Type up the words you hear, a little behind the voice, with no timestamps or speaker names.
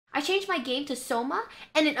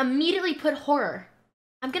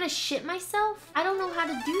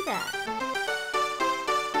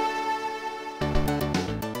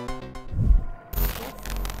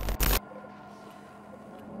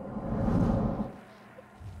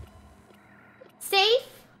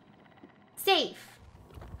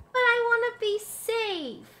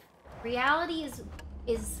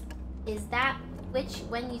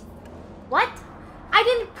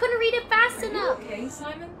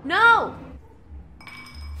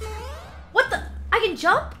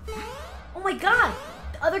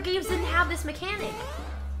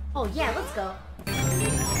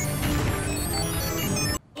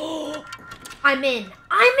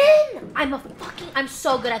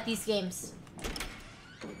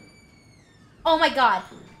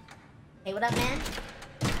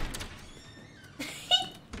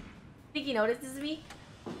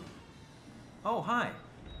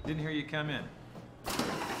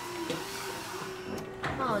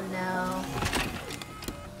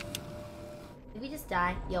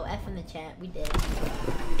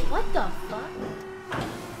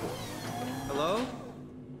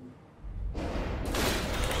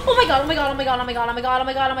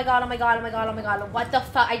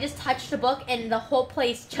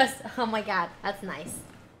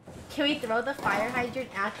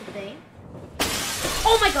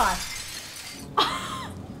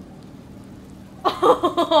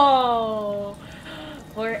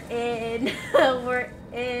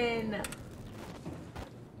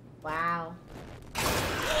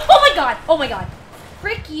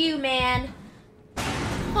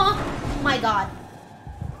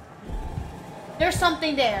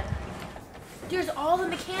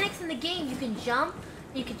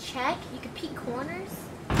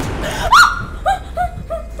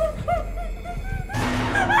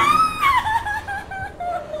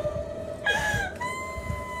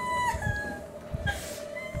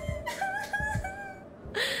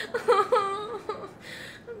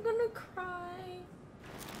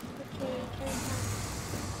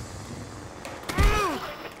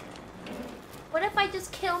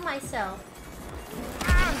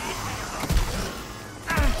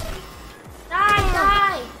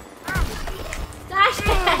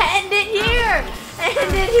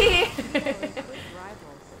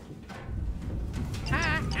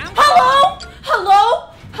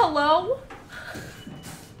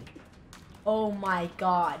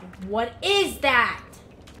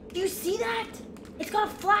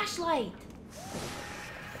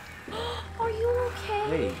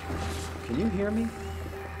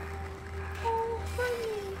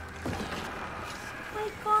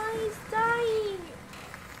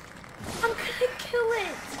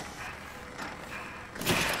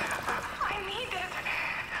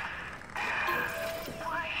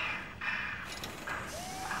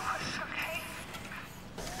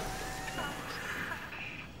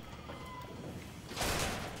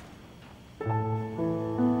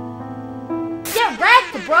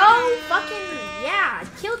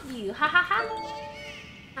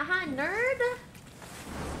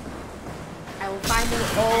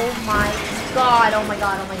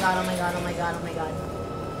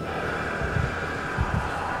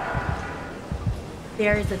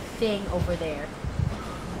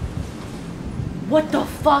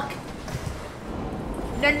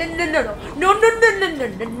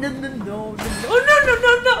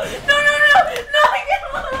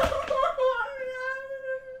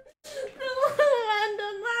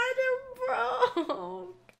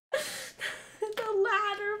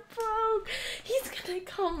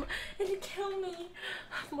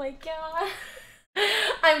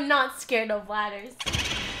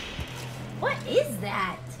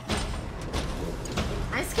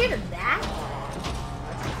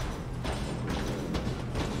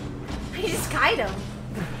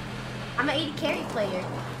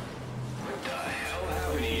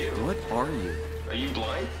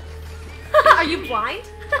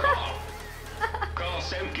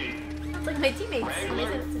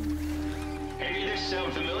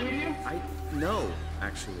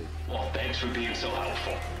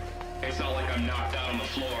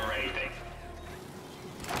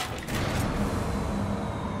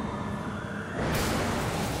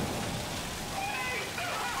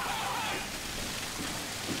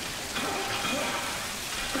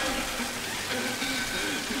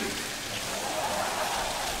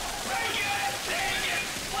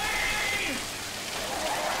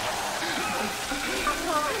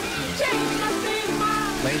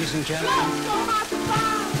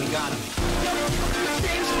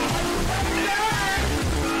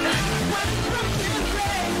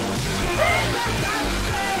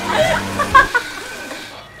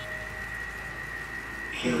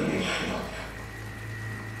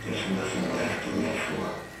Did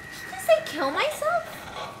I say kill myself?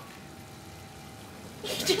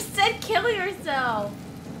 You just said kill yourself.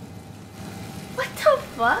 What the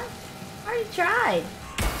fuck? I already tried.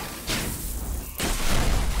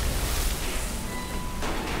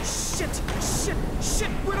 Shit,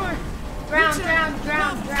 where do I... Drown.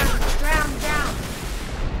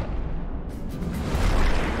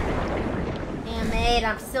 Damn it,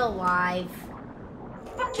 I'm still alive.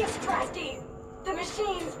 Fuck you, Strasty! The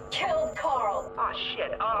machines killed Carl! Oh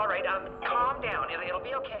shit, alright, calm down, it'll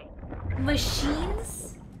be okay.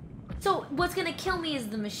 Machines? So what's gonna kill me is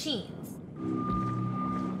the machines.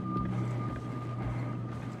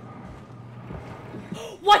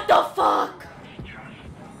 What the fuck?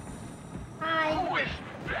 Hi. Who is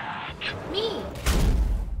that? Me.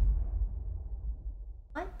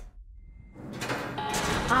 What?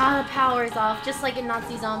 Ah, the power is off, just like in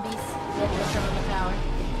Nazi zombies. You have to turn on the power.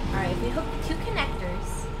 Alright, if we hook two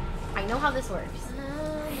connectors, I know how this works.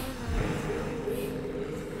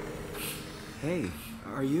 Hey,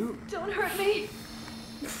 are you... Don't hurt me!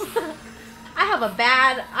 I have a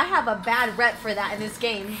bad rep for that in this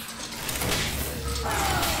game.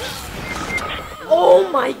 Oh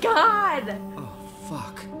my god! Oh,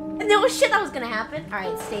 fuck. No shit, that was gonna happen.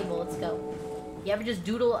 Alright, stable, let's go. You ever just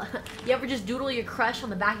doodle your crush on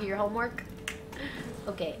the back of your homework?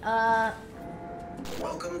 Okay,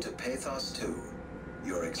 Welcome to Pathos 2.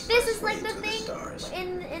 Your this is like the expressway to thing stars.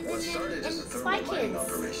 in What started as a Spy thermal mining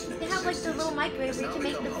Kids. operation in They the have like the 60s little microwave has where you now can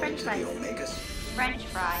make become the home french to fries. the Omega. French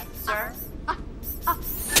fry, sir.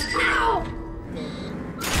 Ow!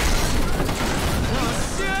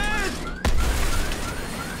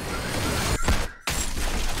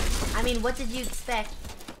 I mean, what did you expect?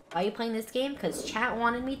 Why are you playing this game? Because chat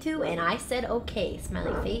wanted me to, and I said okay.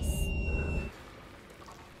 Smiley face.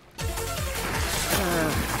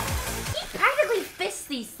 He practically fists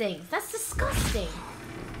these things. That's disgusting.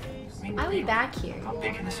 Why are we back here? How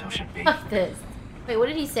big can this ocean be? Fuck this. Wait, what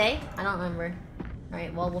did he say? I don't remember.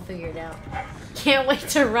 Alright, well, we'll figure it out. Can't wait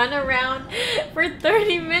to run around for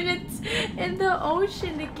 30 minutes in the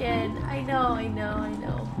ocean again. I know.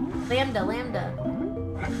 Lambda.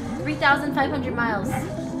 3,500 miles.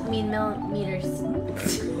 I mean, millimeters.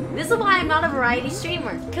 This is why I'm not a variety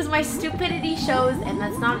streamer. Because my stupidity shows, and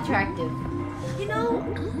that's not attractive. You know,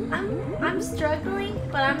 I'm struggling,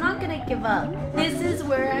 but I'm not gonna give up. This is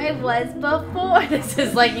where I was before. This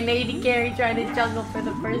is like an 80 carry trying to jungle for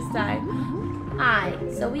the first time. Hi,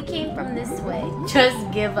 so we came from this way.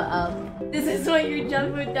 Just give up. This is what your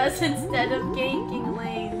jungler does instead of ganking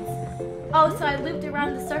lanes. Oh, so I looped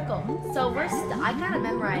around the circle. So I kind of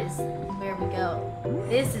memorized where we go.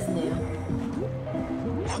 This is new.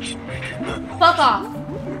 Fuck off.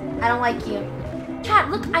 I don't like you. Chat,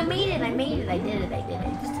 look, I made it. I did it.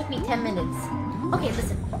 It just took me 10 minutes. Okay,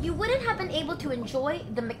 listen. You wouldn't have been able to enjoy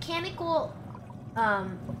the mechanical,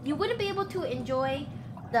 you wouldn't be able to enjoy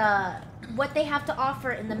what they have to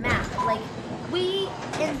offer in the map. Like, we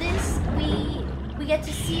get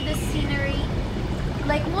to see the scenery.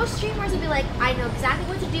 Like, most streamers would be like, I know exactly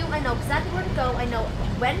what to do, I know exactly where to go, I know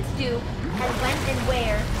when to do, and when and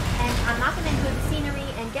where, and I'm not going to enjoy the scenery,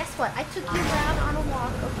 and guess what? I took you around on a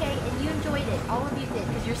walk, okay, and you enjoyed it. All of you did,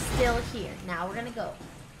 because you're still here. Now we're going to go.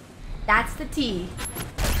 That's the T.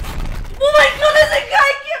 Oh my god, there's a guy!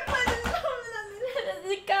 I can't play this.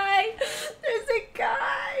 There's a guy. There's a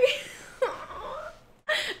guy.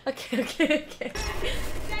 Okay.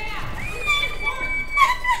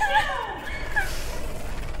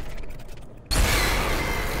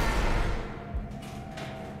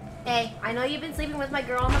 Hey, I know you've been sleeping with my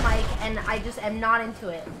girl on the mic, and I just am not into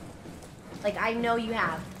it. Like, I know you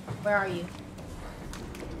have. Where are you?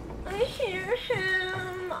 I hear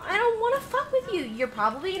him. I don't want to fuck with you. You're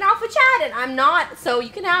probably an alpha chat, and I'm not, so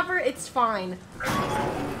you can have her. It's fine.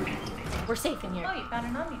 We're safe in here. Oh, you found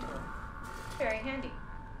an Omni tool. Very handy.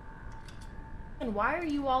 And why are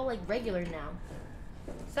you all, like, regular now?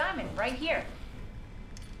 Simon, right here.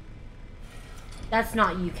 That's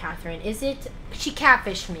not you, Catherine, is it? She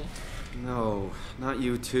catfished me. No, not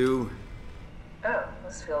you too. Oh,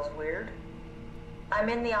 this feels weird. I'm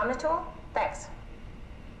in the Omnitool? Thanks.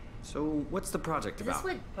 So, what's the project Is about?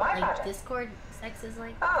 this what, My like, project. Discord sex is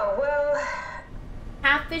like? Oh, well...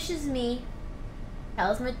 Catfishes me,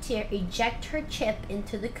 tells me to eject her chip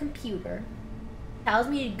into the computer, tells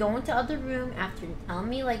me to go into other room after telling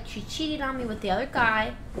me, like, she cheated on me with the other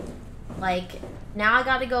guy. Like, now I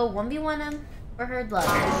gotta go 1v1 him for her love.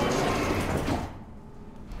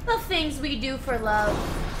 The things we do for love.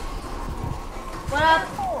 What up?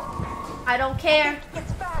 I don't care.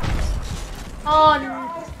 It's back. Oh, Your no.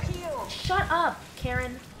 eyes peeled. Shut up,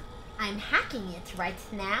 Karen. I'm hacking it right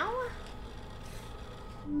now.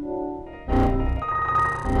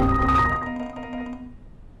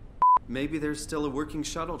 Maybe there's still a working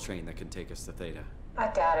shuttle train that can take us to Theta. I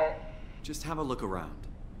doubt it. Just have a look around.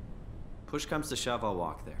 Push comes to shove, I'll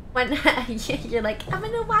walk there. When you're like, I'm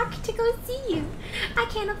gonna walk to go see you. I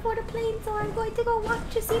can't afford a plane, so I'm going to go walk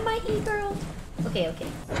to see my e-girl. Okay, okay.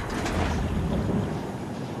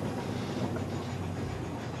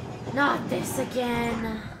 Not this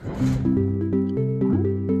again.